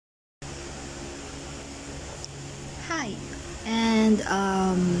Hi, and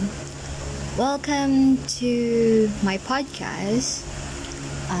welcome to my podcast.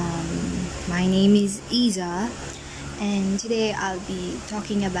 My name is Isa, and today I'll be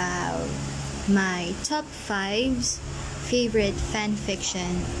talking about my top 5 favorite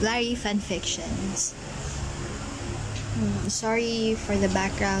Larry fanfictions. Sorry for the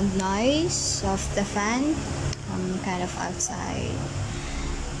background noise of the fan. I'm kind of outside.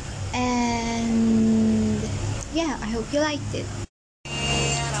 And yeah, I hope you liked it.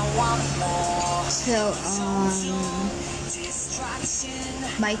 So,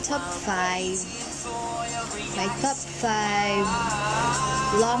 my top five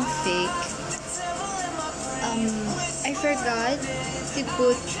long fic. I forgot to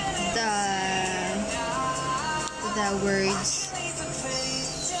put the words.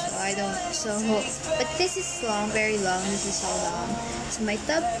 So I don't. But this is long, very long. This is so long. So my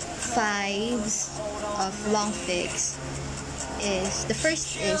top 5 of long fics is, the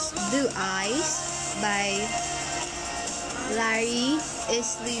first is Blue Eyes by Larry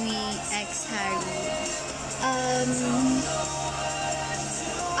is Louis X Harry.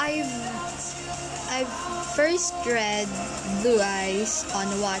 I've first read Blue Eyes on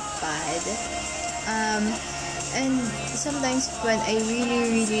Wattpad. And sometimes when I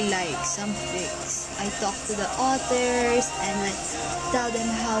really like some fics, I talk to the authors and tell them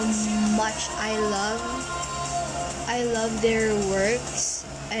how much I love their works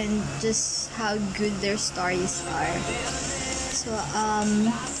and just how good their stories are. So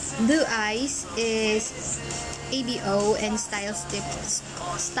Blue Eyes is ABO and Styles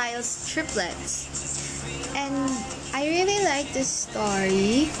triplets, and I really like this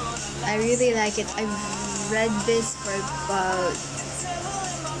story. I really like it. I've read this for about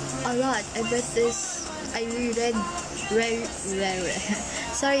a lot. I reread.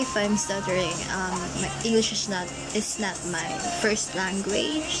 Sorry if I'm stuttering. My English is not my first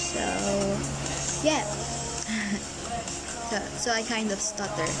language, so yeah. so I kind of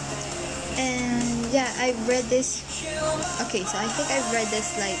stutter. And yeah, I've read this. Okay, so I think I've read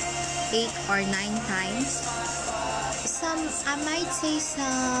this like 8 or 9 times. I might say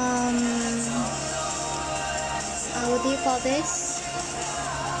some. What do you call this?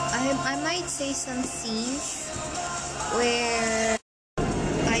 I might say some scenes where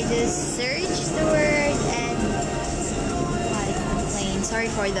I just search the word and the plane. Sorry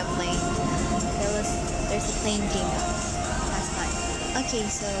for the plane. There's a plane came up last time. Okay,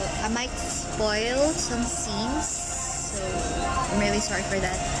 so I might spoil some scenes, so I'm really sorry for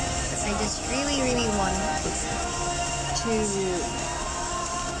that. But I just really want to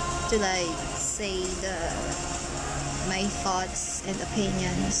say my thoughts and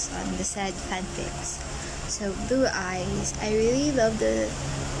opinions on the said fanfics. So Blue Eyes, I really love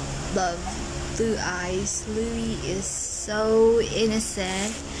Blue Eyes. Louis is so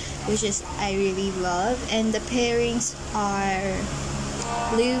innocent, which is I really love, and the pairings are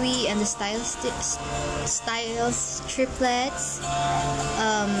Louis and the Styles triplets,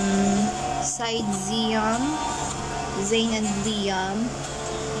 Side Zayn and Liam,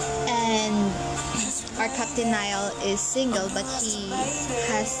 and our Captain Niall is single, but he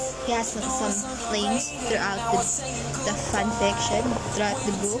has some flames throughout the fanfiction, throughout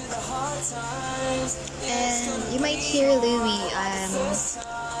the book. And you might hear Louis.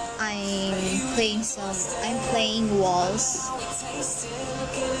 I'm playing walls.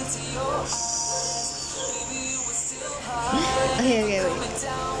 Okay, wait.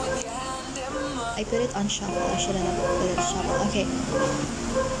 I put it on shuffle. I shouldn't have put it on shuffle. Okay.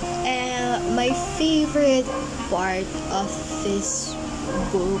 And my favorite part of this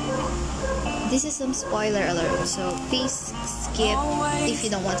book. This is some spoiler alert, so please skip if you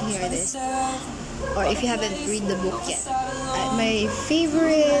don't want to hear this, or if you haven't read the book yet. My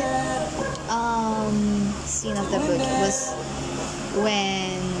favorite scene of the book was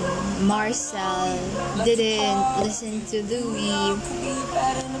when Marcel didn't listen to Louis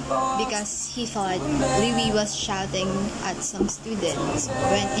because he thought Louis was shouting at some students,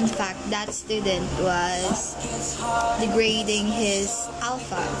 when in fact that student was degrading his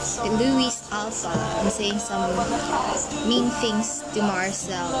alpha, Louis' alpha, and saying some mean things to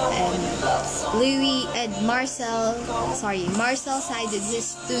Marcel. And Marcel sided his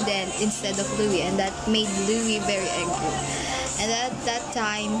student instead of Louis, and that made Louis very angry. And at that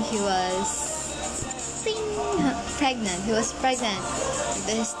time, he was pregnant. He was pregnant with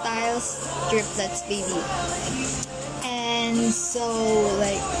the Styles triplets baby. And so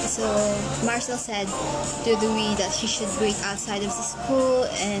Marcel said to Louis that she should wait outside of the school,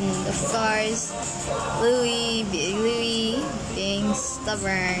 and of course Louis being being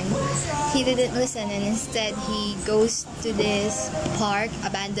stubborn, he didn't listen, and instead he goes to this park,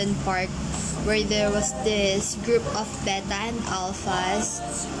 abandoned park, where there was this group of beta and alphas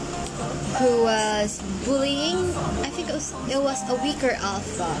who was bullying. I think it was a weaker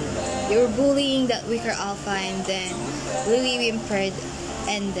alpha. They were bullying that weaker alpha, and then Louis whimpered,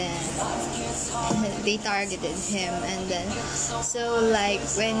 and then they targeted him. And then so like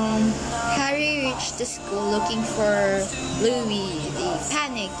when Harry reached the school looking for Louis, they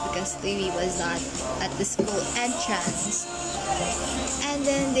panicked because Louis was not at the school entrance. And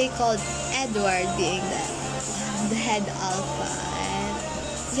then they called Edward, being the head alpha. And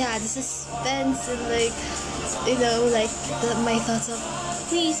yeah, the suspense and like, you know, like my thoughts of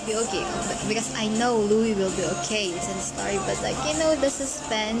please be okay, because I know Louis will be okay. It's in the story, but like, you know, the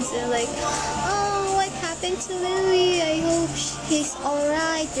suspense and like, oh, what happened to Louis? I hope he's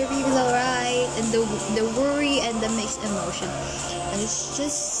alright, the reveal's alright, and the worry and the mixed emotion. And it's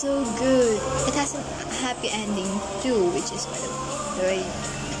just so good. It has a happy ending too, which is very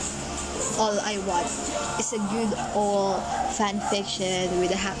all I want. It's a good old fan fiction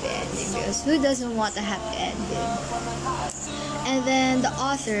with a happy ending, because who doesn't want a happy ending? And then the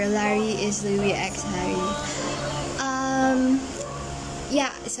author, Larry, is Louis X Harry.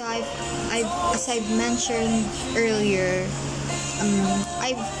 Yeah, so as I've mentioned earlier,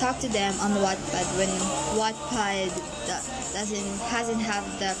 I've talked to them on Wattpad when Wattpad hasn't have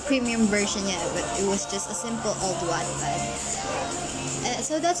the premium version yet, but it was just a simple old Wattpad.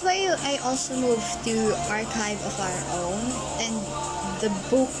 So that's why I also moved to Archive of Our Own, and the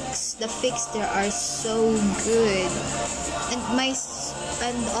books, the fics there are so good,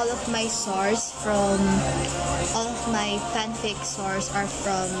 and all of my fanfic source are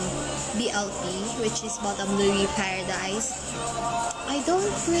from BLP, which is Bottom Louis Paradise. I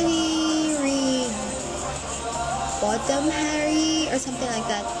don't really read Bottom Harry or something like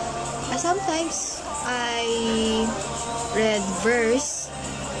that. Sometimes I read verse,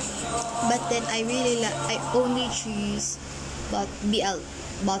 but then I only choose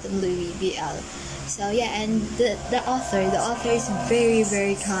Bottom Louis BL. So yeah, and the author is very,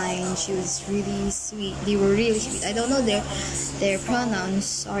 very kind. She was really sweet. They were really sweet. I don't know their pronouns.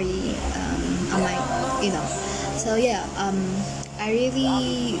 Sorry, I might, you know. So yeah,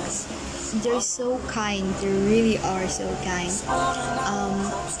 they're so kind. They really are so kind.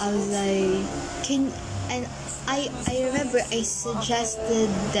 I was like, I remember I suggested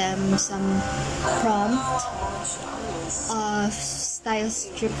them some prompt of Styles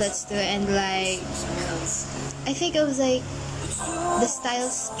triplets too, and like I think it was like the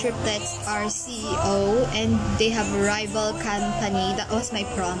Styles triplets are CEO and they have a rival company. That was my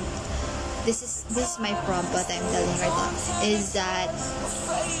prompt. This is my prompt. What I'm telling right now is that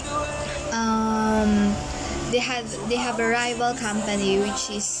they have a rival company, which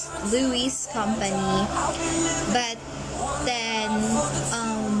is Louis' company, but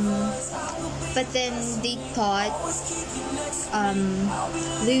then they thought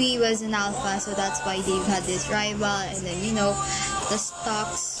Louis was an alpha, so that's why they've had this rival. And then, you know, the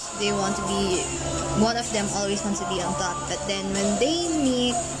stocks, they want to be, one of them always wants to be on top, but then when they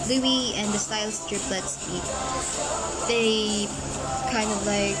meet, Louis and the Styles triplets meet, they kind of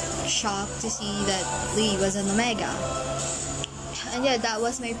like shocked to see that Louis was an Omega. And yeah, that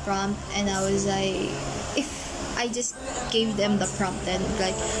was my prompt, and I was like, if I just gave them the prompt, and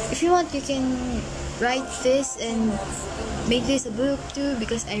like, if you want, you can write this and make this a book too,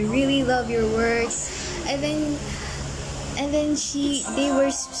 because I really love your work. And then they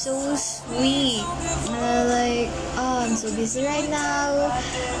were so sweet. Like, oh, I'm so busy right now.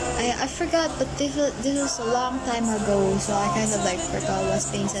 I forgot, but this was a long time ago, so I kind of like forgot what's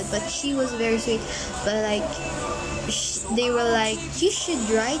being said. But she was very sweet. But like, they were like, you should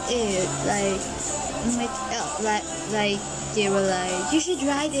write it. Like they were like, you should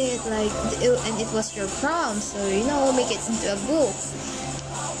write it. Like, and it was your prompt, so you know, make it into a book.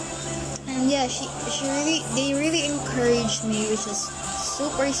 And yeah, they really encouraged me, which was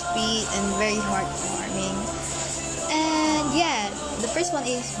super sweet and very heartwarming. And yeah, the first one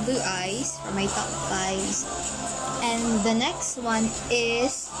is Blue Eyes for my top 5. And the next one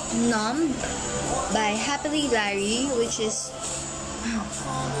is Numb by Happily Larry, which is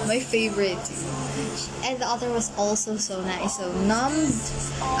my favorite. And the author was also so nice. So Numbed,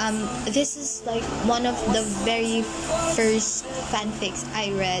 this is like one of the very first fanfics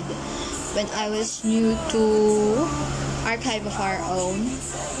I read when I was new to Archive of Our Own.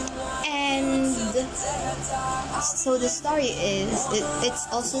 And so the story is, it's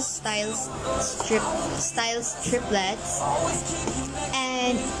also Styles triplets,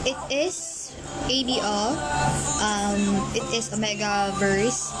 and it is ABO. It is Omega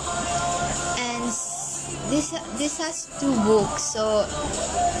Verse, and this has two books. So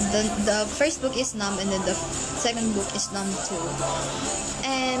the first book is Numb, and then the second book is Numb 2.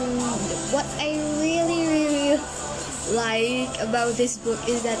 And what I really like about this book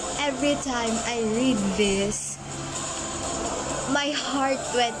is that every time I read this, my heart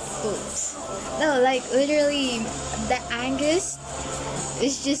went poops. No, like literally, the angst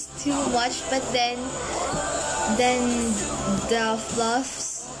is just too much. But then the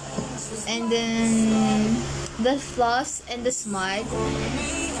fluffs, and then the fluffs and the smart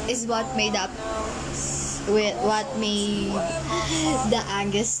is what made up with what made the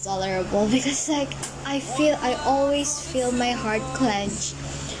angst tolerable. Because like I always feel my heart clench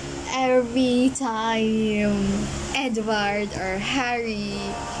every time Edward or Harry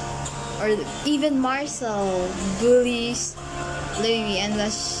or even Marcel bullies Louis, and I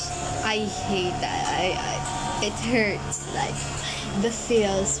hate that. It hurts, like the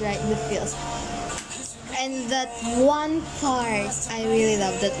feels, right? The feels. And that one part, I really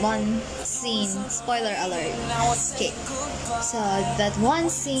love that one scene. Spoiler alert. Okay. So that one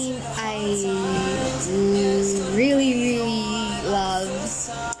scene I really love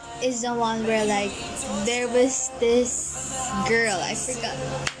is the one where like there was this girl. I forgot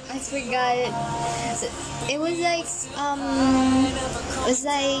it. It was like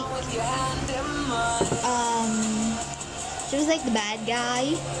she was like the bad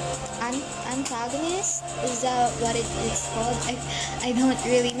guy, antagonist. Is that what it's called? I don't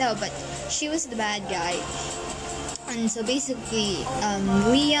really know, but she was the bad guy. And so basically,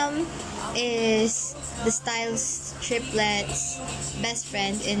 Liam is the Styles triplets' best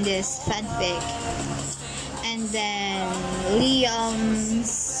friend in this fanfic, and then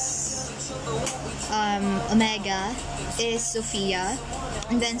Liam's Omega is Sophia,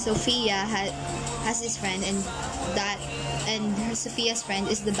 and then Sophia has his friend, and her Sophia's friend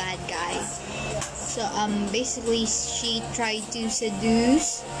is the bad guy. So basically she tried to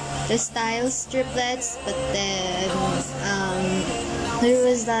seduce the Styles triplets, but then he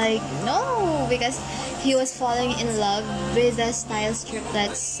was like no, because he was falling in love with the Styles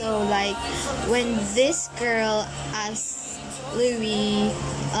triplets. So like when this girl asked Louis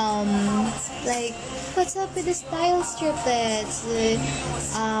like what's up with the Styles triplets,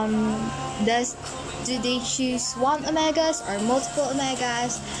 do they choose one Omegas or multiple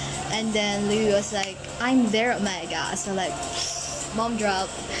Omegas? And then Louis was like, I'm their Omega. So like bomb drop.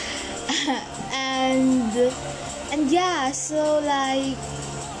 and yeah, so like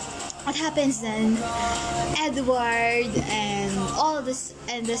what happens then? Edward and all this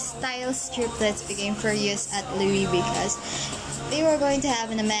and the Styles triplets became furious at Louis because they were going to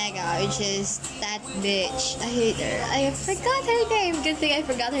have an Omega, which is that bitch. I hate her. I forgot her name. Good thing I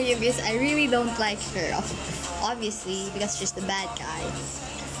forgot her name because I really don't like her. Obviously, because she's the bad guy.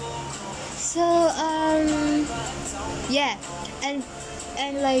 So yeah, and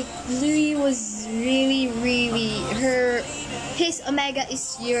like Louis was really his Omega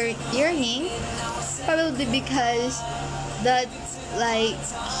is yearning, probably because that like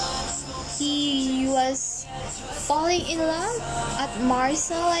he was falling in love at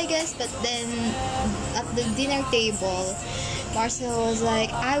Marcel, I guess. But then at the dinner table, Marcel was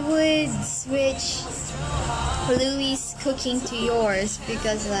like, I would switch Louis' cooking to yours,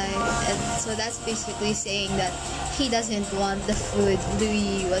 because like, and so that's basically saying that he doesn't want the food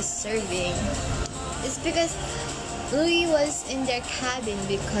Louis was serving. It's because Louis was in their cabin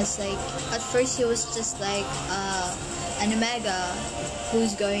because like at first he was just like an Omega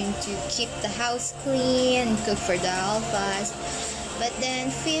who's going to keep the house clean and cook for the alphas. But then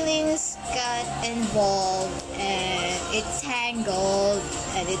feelings got involved and it tangled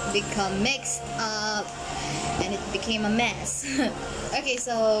and it become mixed up and it became a mess. Okay,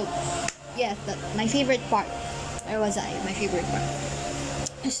 so yeah, my favorite part. Where was I? My favorite part.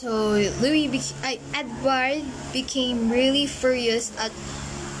 So Edward became really furious at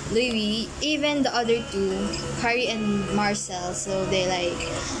Louis, even the other two, Harry and Marcel. So they like,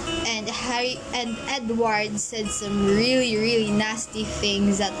 and Harry and Edward said some really nasty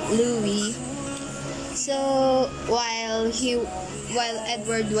things at Louis. So while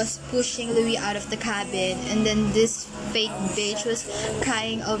Edward was pushing Louis out of the cabin, and then this fake bitch was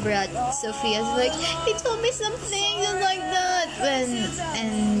crying over at Sophia's like, he told me something just like that,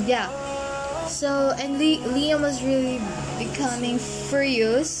 and yeah. So and Liam was really becoming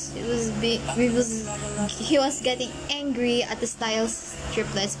furious. He was getting angry at the Styles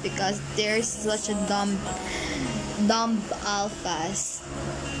triplets because they're such a dumb alphas.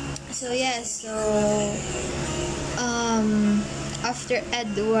 So yeah, so after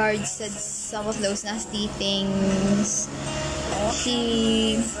Edward said some of those nasty things,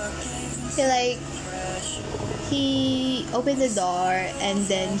 he like he opened the door and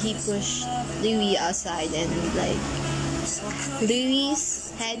then he pushed Louis outside, and like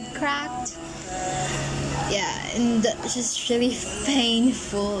Louis' head cracked. Yeah, and that's just really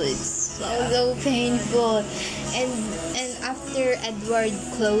painful. It's so painful. And after Edward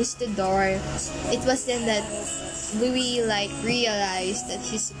closed the door, it was then that Louis like realized that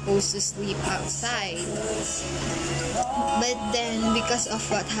he's supposed to sleep outside. But then because of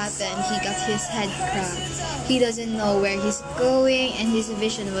what happened, he got his head cracked. He doesn't know where he's going and his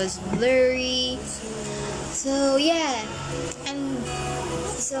vision was blurry. So yeah, and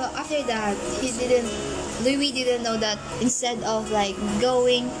so after that, Louis didn't know that instead of like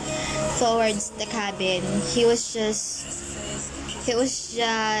going towards the cabin, he was just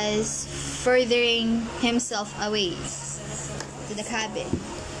furthering himself away to the cabin.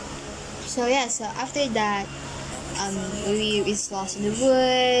 So yeah, so after that, Louis is lost in the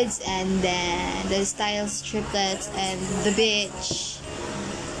woods, and then the Styles triplets and the bitch,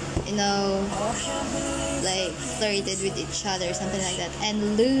 like flirted with each other, something like that.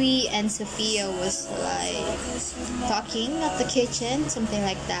 And Louis and Sophia was like talking at the kitchen, something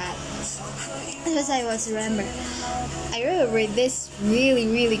like that. Because I remember this really,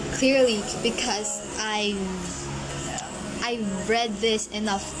 really clearly because I read this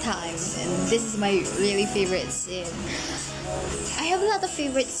enough times, and this is my really favorite scene. I have a lot of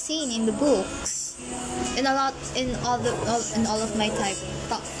favorite scene in the books, in all of my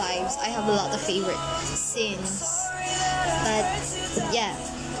top fives. I have a lot of favorite scenes, but yeah.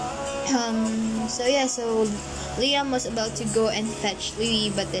 So Liam was about to go and fetch Louis,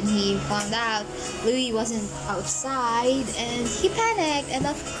 but then he found out Louis wasn't outside, and he panicked. And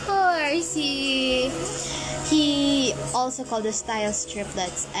of course, he also called the Styles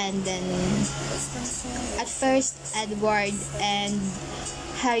triplets. And then at first, Edward and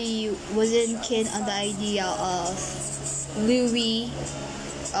Harry wasn't keen on the idea of Louis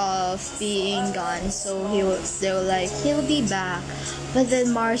of being gone, so they were like, he'll be back. But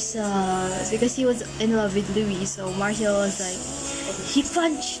then Marcel, because he was in love with Louis, so Marcel was like, he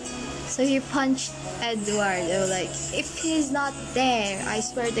punched Edward. They were like, if he's not there, I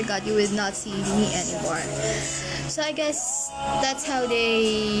swear to God, you will not see me anymore. So I guess that's how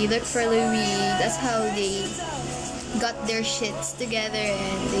they looked for Louis. That's how they got their shits together,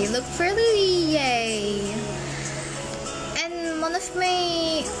 and they looked for Louis. Yay! One of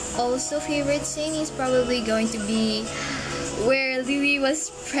my also favorite scene is probably going to be where Louis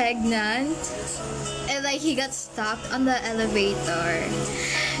was pregnant and like he got stuck on the elevator.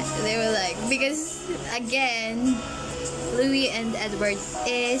 They were like, because again, Louis and Edward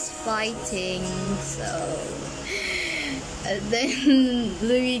is fighting, so then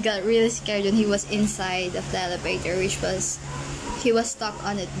Louis got really scared when he was inside of the elevator, he was stuck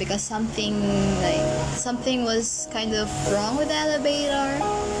on it because something was kind of wrong with the elevator.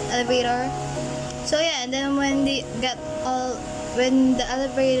 So yeah, and then when the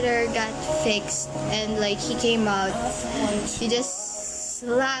elevator got fixed and like he came out, he just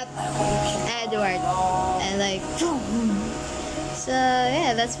slapped Edward and like boom. So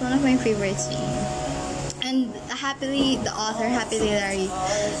yeah, that's one of my favorite scenes. And the author Happily Larry,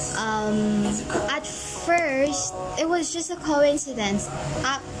 at first it was just a coincidence.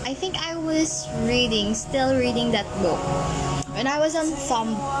 I think I was still reading that book when I was on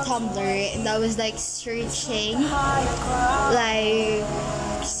Tumblr, and I was like searching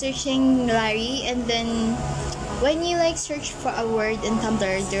Larry, and then when you like search for a word in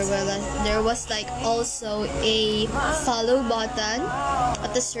Tumblr, there was like also a follow button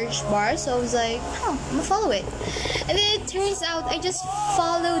at the search bar, so I was like, I'm gonna follow it. And then it turns out I just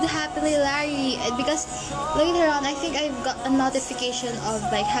followed Happily Larry, and because later on I think I got a notification of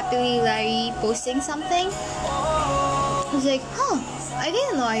like Happily Larry posting something. I was like, I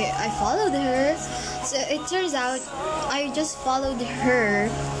didn't know I followed her. So it turns out I just followed her,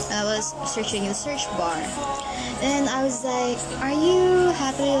 and I was searching in the search bar. And I was like, are you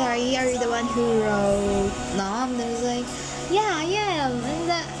Happily Larry? Are you the one who wrote Nom? And I was like, yeah, I am. And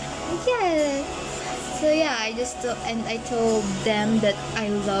yeah. So yeah, I told them that I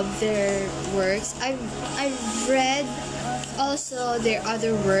love their works. I've read also their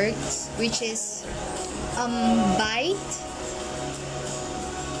other works, which is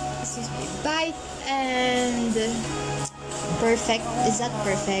Bite and Perfect. Is that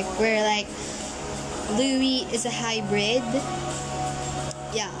Perfect? Where like Louis is a hybrid.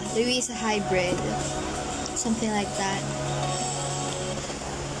 Yeah, Louis is a hybrid. Something like that.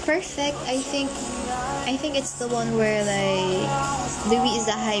 Perfect, I think I think it's the one where like Louis is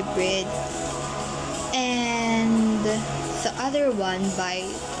a hybrid, and the other one by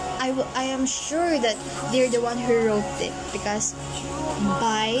I am sure that they're the one who wrote it, because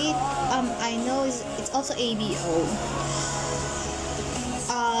Bite I know it's also ABO.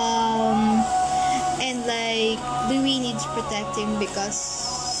 And like Louis needs protecting because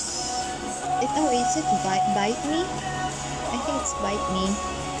is it Bite Me? I think it's Bite Me.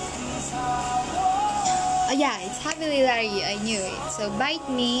 Yeah, it's Happily Larry. I knew it. So Bite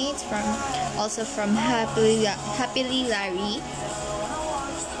Me, it's also from Happily Larry.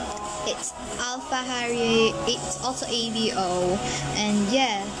 It's Alpha Harry. It's also ABO, and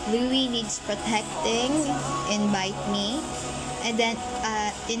yeah, Louis needs protecting in Bite Me, and then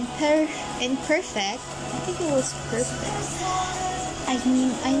in Perfect, I think it was Perfect.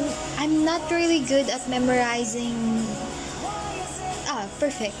 I'm not really good at memorizing.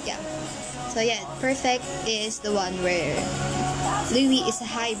 Perfect, yeah. So yeah, Perfect is the one where Louis is a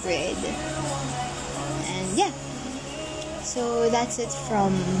hybrid. And yeah. So that's it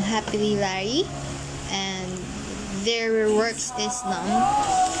from Happily Larry. And their works is Numb.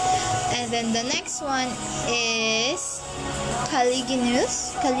 And then the next one is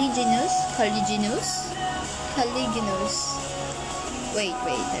Caliginus. Wait.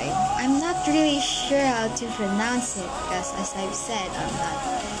 I'm not really sure how to pronounce it, because as I've said,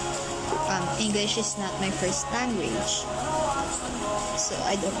 English is not my first language, so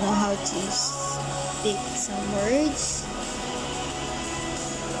I don't know how to speak some words.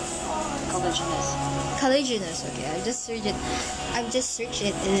 Caliginus. Okay, I've just searched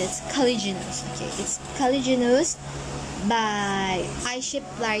it and it's Caliginus. Okay, it's Caliginus by I Ship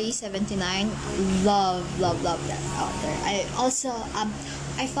Larry 79. Love that author. I also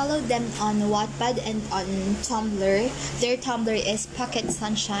I followed them on Wattpad and on Tumblr. Their Tumblr is Pocket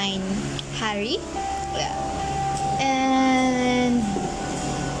Sunshine Harry. Yeah. And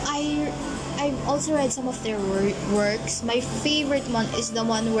I've also read some of their works. My favorite one is the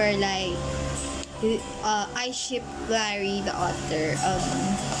one where like I Ship Larry, the author.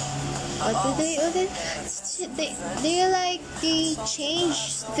 They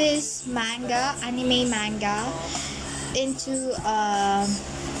changed this anime manga into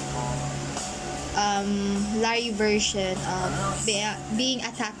Larry version of being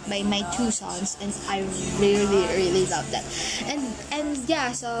attacked by my two sons, and I really love that. And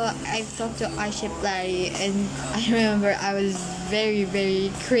yeah, so I've talked to I Ship Larry, and I remember I was very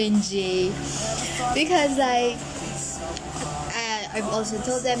cringy, because like I've also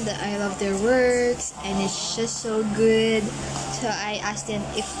told them that I love their works and it's just so good. So I asked them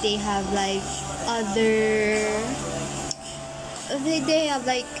if they have like other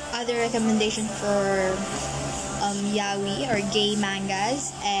recommendation for yaoi or gay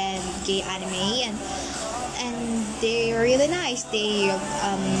mangas and gay anime, and they were really nice. They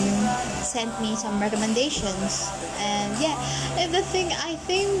sent me some recommendations, and yeah. And the thing, I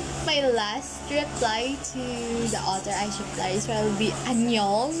think my last reply to the author I Ship Larry is probably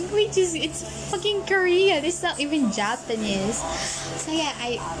annyeong, which is it's fucking Korean. It's not even Japanese. So yeah,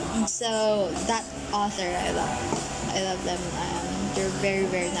 so that author I love them. They're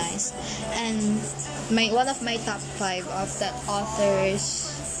very nice, and one of my top 5 of that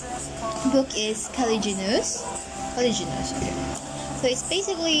author's book is Caliginus. Okay. So it's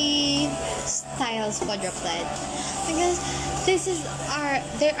basically Styles quadruplet, because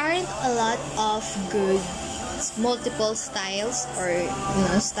there aren't a lot of good multiple styles, or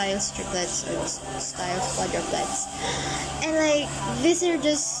styles triplets or styles quadruplets, and like these are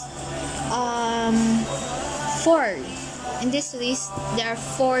just 4. In this list, there are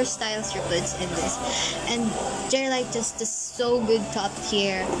 4 styles triplets in this, and they're like just so good, top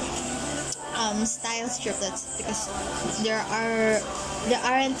tier styles triplets, because there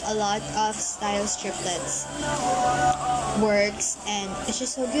aren't a lot of styles triplets works, and it's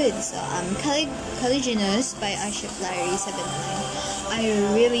just so good. So Caliginus by I Ship Larry 79. I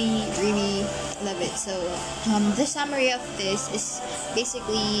really love it. So the summary of this is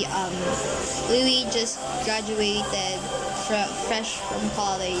basically Louis just graduated fresh from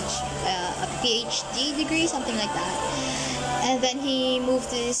college, a PhD degree, something like that, and then he moved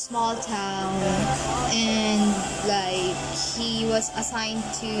to this small town, and like he was assigned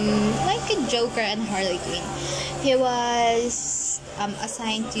to like a Joker and Harley Quinn. He was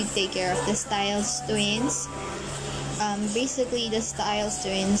assigned to take care of the Styles twins. Basically the Styles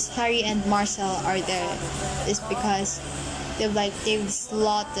twins, Harry and Marcel, are there is because they've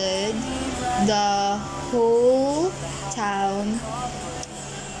slaughtered the whole town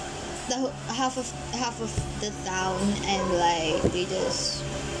the half of the town, and like they just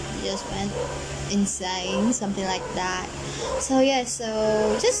went insane, something like that. So yeah,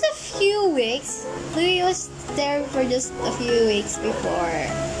 so just a few weeks. Louis was there for just a few weeks before,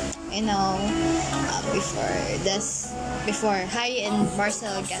 before Harry and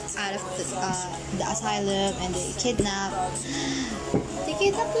Marcel get out of the asylum, and they kidnap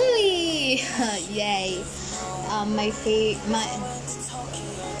Louis. Yay! My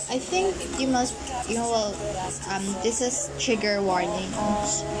I think this is trigger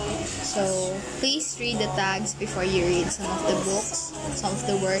warnings. So please read the tags before you read some of the books, some of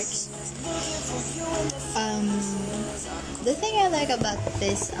the works. The thing I like about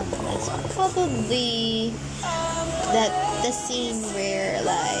this is probably that the scene where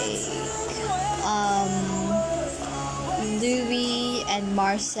Louis and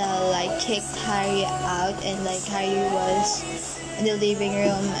Marcel like kicked Harry out, and like Harry was in the living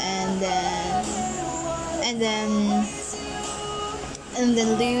room, and then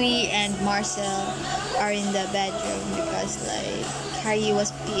Louis and Marcel are in the bedroom because like Harry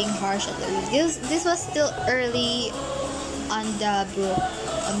was being harsh at Louis. This was still early on the book,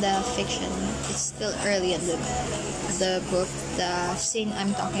 on the fiction. It's still early in the book, the scene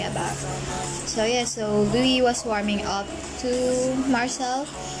I'm talking about. So yeah, so Louis was warming up to Marcel,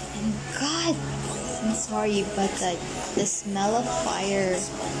 and God, I'm sorry, but like the smell of fire,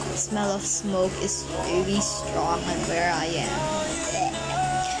 the smell of smoke is really strong on where I am.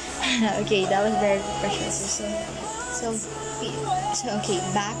 Okay, that was very precious. So okay,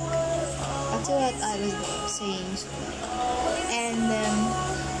 back to what I was saying. And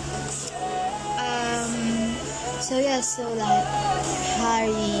so yeah, so like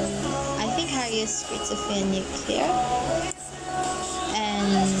I think Harry is schizophrenic here,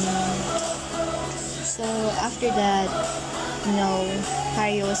 and so after that,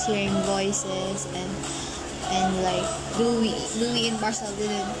 Harry was hearing voices, and like Louis and Marcel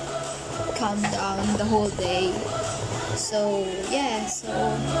didn't calm down the whole day. So yeah,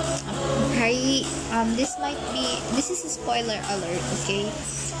 so Harry, this is a spoiler alert, okay?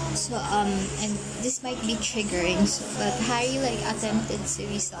 So and this might be triggering, but Harry like attempted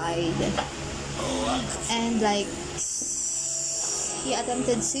suicide, and like he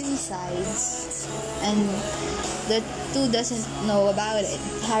attempted suicide, and the two doesn't know about it.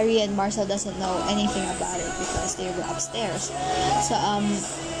 Harry and Marcel doesn't know anything about it because they were upstairs. So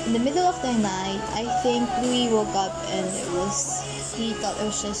in the middle of the night, I think Louis woke up and he thought it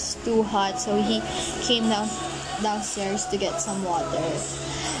was just too hot, so he came downstairs to get some water,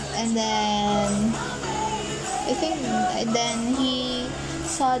 and then he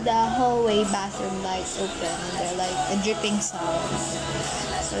saw the hallway bathroom lights open, and they're like a dripping sound.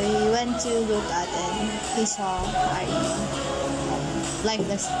 So he went to look at it, and he saw Harry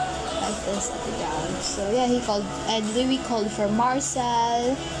lifeless at the ground. So yeah, Louis called for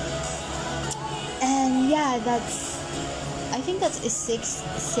Marcel, and yeah, I think that's sick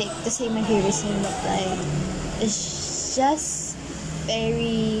the same my favorite scene, but like it's just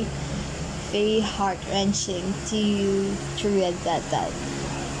very, very heart-wrenching to read that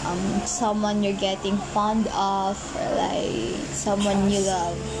someone you're getting fond of, or like someone you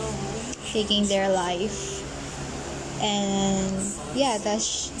love, taking their life. And yeah, that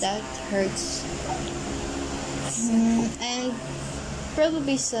hurts. And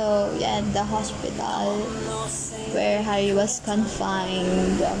probably so, yeah, in the hospital where Harry was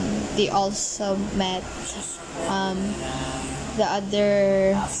confined, they also met the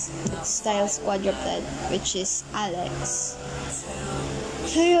other Styles quadruped, which is Alex.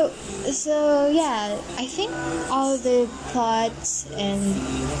 So yeah, I think all the plots and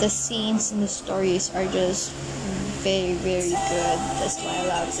the scenes and the stories are just very, very good. That's why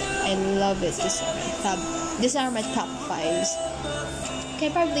I love it. These are my top 5s. You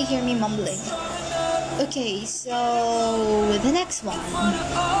can probably hear me mumbling. Okay, so the next one.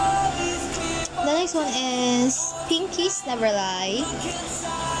 The next one is Pinkies Never Lie.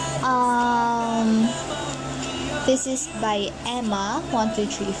 This is by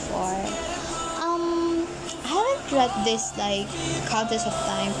Emma1234. I haven't read this like countless of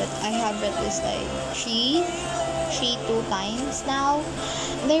times, but I have read this like two times now.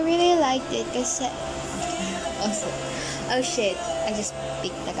 And I really liked it because oh shit, I just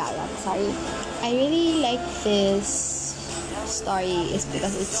picked Tagalog, sorry. I really like this story is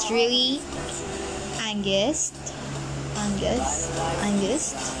because it's really Angus,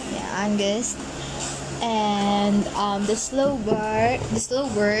 and the slow burn,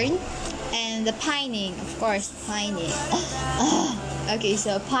 and the pining, of course, pining. Okay,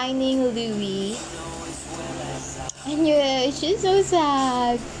 so pining Louis, and yeah, it's just so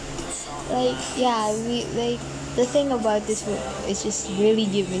sad. like yeah, we like the thing about this book is just really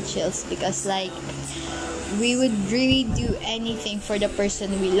give me chills because like we would really do anything for the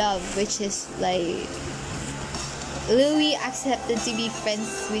person we love, which is like Louis accepted to be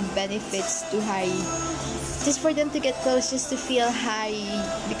friends with benefits to Harry, just for them to get close, just to feel Harry,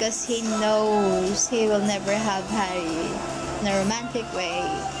 because he knows he will never have Harry in a romantic way.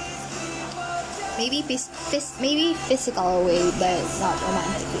 Maybe maybe physical way, but not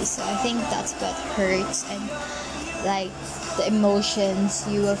romantically. So I think that's what hurts, and like the emotions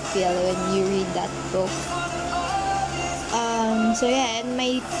you will feel when you read that book. So yeah, and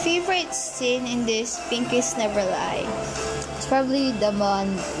my favorite scene in this Pinkies Never Lie, it's probably the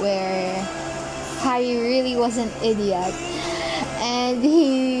one where Harry really was an idiot and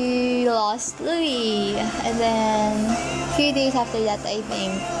he lost Louis, and then a few days after that, I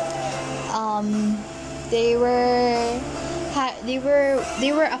think they were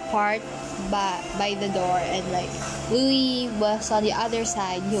apart by the door, and like Louis was on the other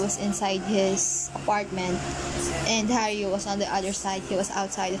side, he was inside his apartment, and Harry was on the other side, he was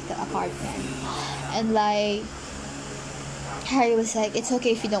outside of the apartment. And like Harry was like, it's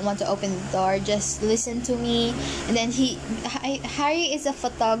okay if you don't want to open the door, just listen to me. And then Harry is a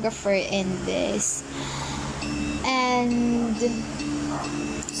photographer in this, and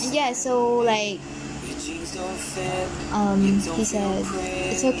yeah, so like he said,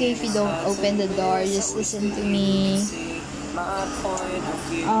 it's okay if you don't open the door, just listen to me.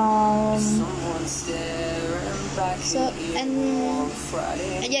 So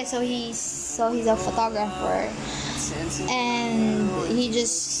he's a photographer, and he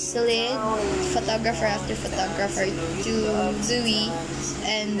just slid photographer after photographer to Louis,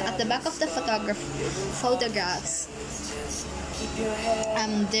 and at the back of the photographs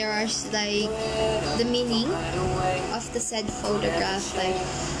there are like the meaning of the said photograph, like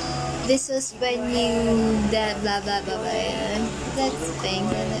this was when you that blah blah blah blah, that thing.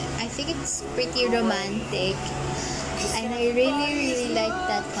 And I think it's pretty romantic, and I really like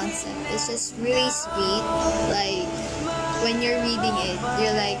that concept. It's just really sweet. Like when you're reading it,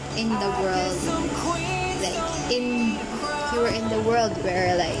 you're like in the world, like you were in the world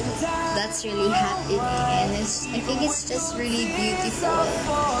where like that's really happening, and I think it's just really beautiful,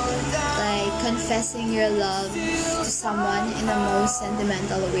 like confessing your love to someone in the most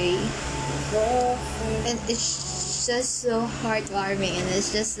sentimental way, and it's just so heartwarming, and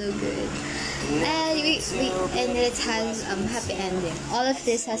it's just so good. And and it has happy ending. All of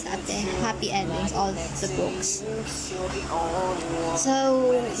this has happy endings, all of the books.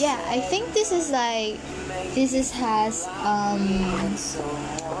 So yeah, I think this has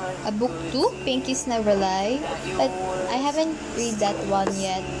a book 2, Pinkies Never Lie, but I haven't read that one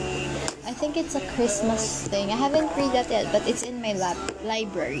yet. I think it's a Christmas thing. I haven't read that yet, but it's in my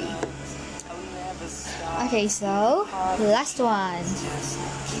library. Okay, so last one.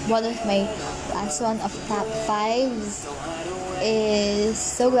 One of my last one of top 5 is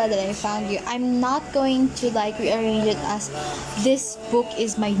So Glad That I Found You. I'm not going to like rearrange it as this book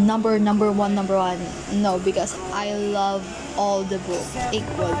is my number one. No, because I love all the book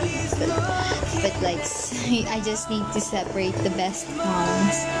equally, but like I just need to separate the best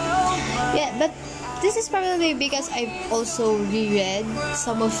ones. Yeah, but this is probably because I've also reread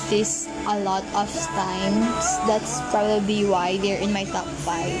some of this a lot of times. That's probably why they're in my top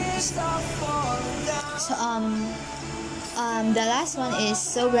 5. So the last one is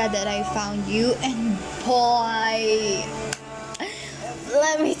So Glad That I Found You, and boy,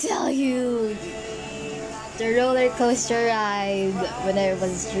 let me tell you, the roller coaster ride when I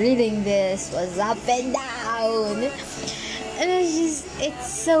was reading this was up and down. And it's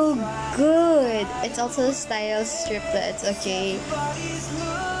so good. It's also style striplets, okay?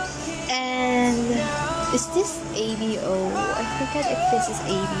 And is this ABO? I forget if this is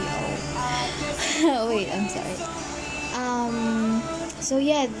ABO. Wait, I'm sorry. So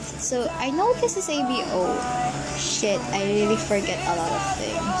yeah, so I know this is ABO. Shit, I really forget a lot of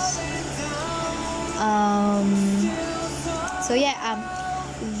things. So yeah,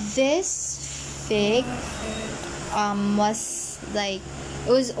 this fic was like,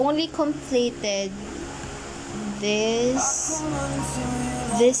 it was only completed this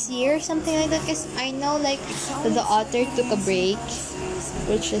year, something like that, because I know like the author took a break,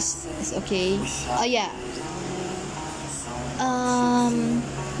 which is okay.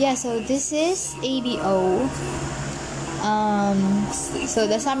 So this is ABO. So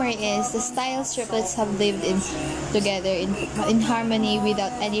the summary is, the style triplets have lived together in harmony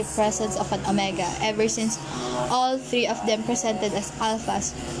without any presence of an omega ever since all 3 of them presented as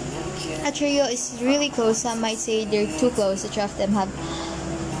alphas. A trio is really close. Some might say they're too close. The 3 of them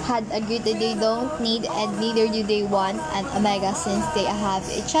had agreed that they don't need and neither do they want an Omega since they have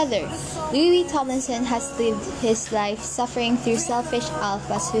each other. Louis Tomlinson has lived his life suffering through selfish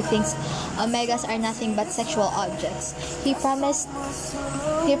alphas who thinks Omegas are nothing but sexual objects. He promised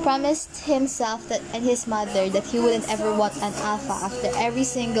himself that and his mother that he wouldn't ever want an alpha after every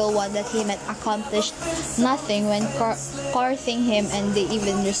single one that he met accomplished nothing when courting him, and they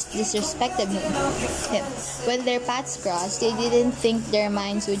even disrespected him. When their paths crossed, they didn't think their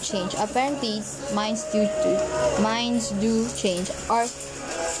minds would change. Apparently, minds do change.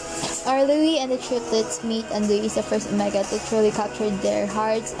 Our Louis and the triplets meet, and Louis is the first Omega to truly capture their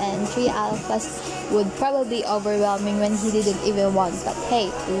hearts, and 3 alphas would probably be overwhelming when he didn't even want. But hey,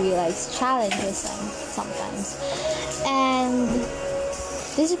 Louis likes challenges sometimes. And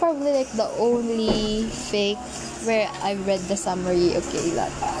this is probably like the only fake where I read the summary. Okay,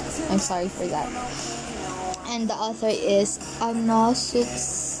 I'm sorry for that. And the author is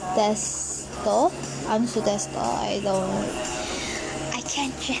Ansutesto. I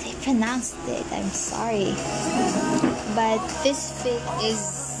can't really pronounce it. I'm sorry. But this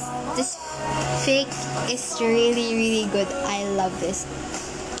fake is really, really good. I love this.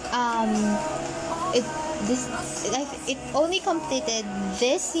 It only completed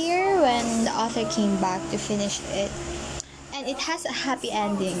this year when the author came back to finish it, and it has a happy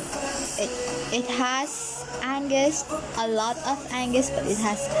ending. It has Angus, a lot of Angus, but it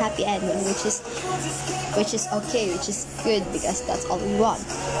has happy ending, which is okay, which is good because that's all we want.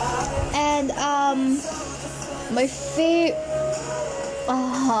 And my favorite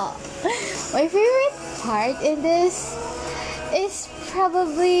part in this is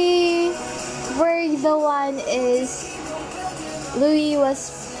probably where the one is Louis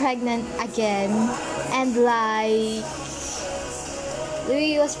was pregnant again, and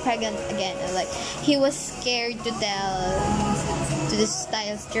he was scared to tell to the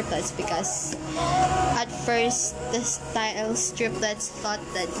Styles triplets because at first the Styles triplets thought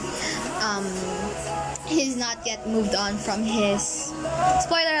that he's not yet moved on from his,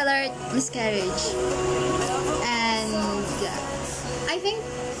 spoiler alert, miscarriage. And yeah, I think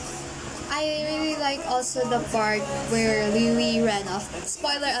I really like also the part where Louis ran off.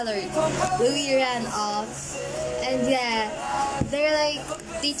 Spoiler alert, Louis ran off. And yeah,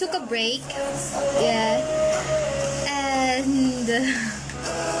 they took a break. Yeah. And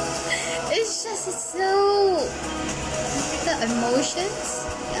it's so, the emotions.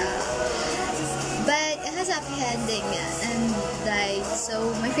 Yeah. But it has a happy ending. Yeah. And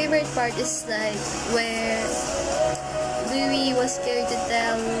so my favorite part is where Louis was scared to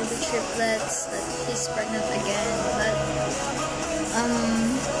tell the triplets that he's pregnant again, but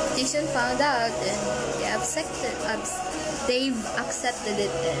they soon found out and they've accepted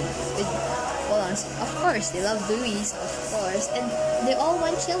it, and of course they love Louis, of course, and they all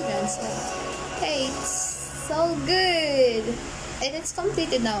want children, so hey, it's so good. And it's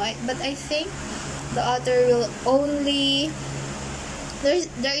completed now, but I think the author will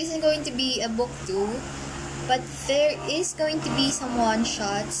there isn't going to be a book 2, but there is going to be some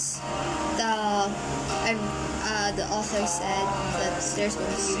one-shots. The author said that there's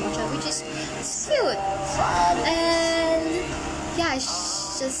going to be one-shot, which is cute. And yeah,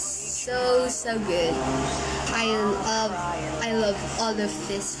 it's just so good. I love all of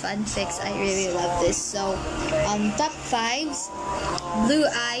these fanfics. I really love this. So top 5s, Blue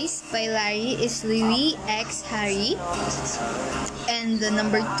Eyes by Larry is Louis x Harry, and the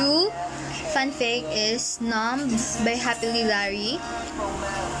number 2 fanfic is Numb by Happily Larry.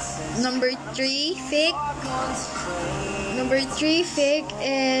 Number 3 fic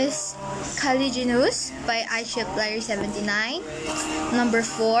is Caliginous by iShipLarry79. Number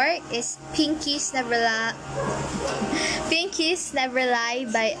 4 is Pinkies Never Lie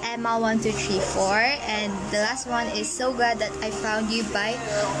by Emma1234, and the last one is So Glad That I Found You by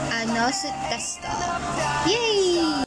Anosut Testo. Yay!